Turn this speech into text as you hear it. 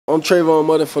I'm Trayvon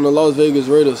Mullen from the Las Vegas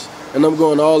Raiders, and I'm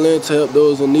going all in to help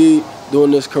those in need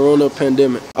during this corona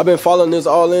pandemic. I've been following this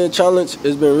all in challenge.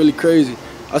 It's been really crazy.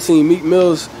 I seen Meek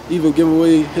Mills even give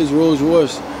away his Rolls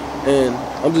Royce, and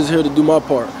I'm just here to do my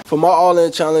part. For my all in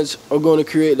challenge, I'm going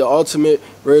to create the ultimate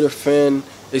Raider fan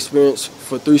experience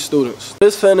for 3 students.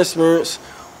 This fan experience,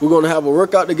 we're going to have a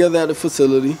workout together at the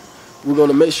facility. We're going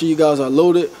to make sure you guys are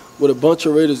loaded with a bunch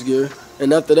of Raiders gear,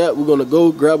 and after that, we're going to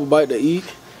go grab a bite to eat.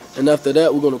 And after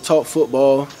that, we're going to talk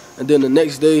football. And then the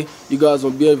next day, you guys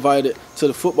will be invited to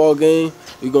the football game.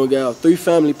 We're going to get 3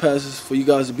 family passes for you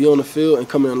guys to be on the field and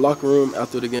come in the locker room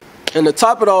after the game. And to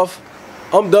top it off,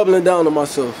 I'm doubling down on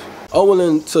myself. I'm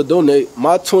willing to donate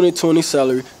my 2020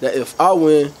 salary that if I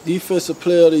win Defensive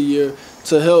Player of the Year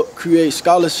to help create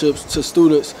scholarships to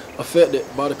students affected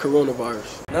by the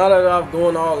coronavirus. Now that I've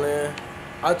gone all in,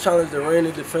 I challenge the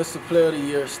reigning Defensive Player of the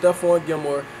Year, Stephon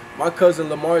Gilmore, my cousin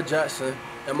Lamar Jackson,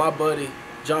 and my buddy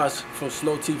Josh from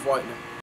Snow Teeth Whitening.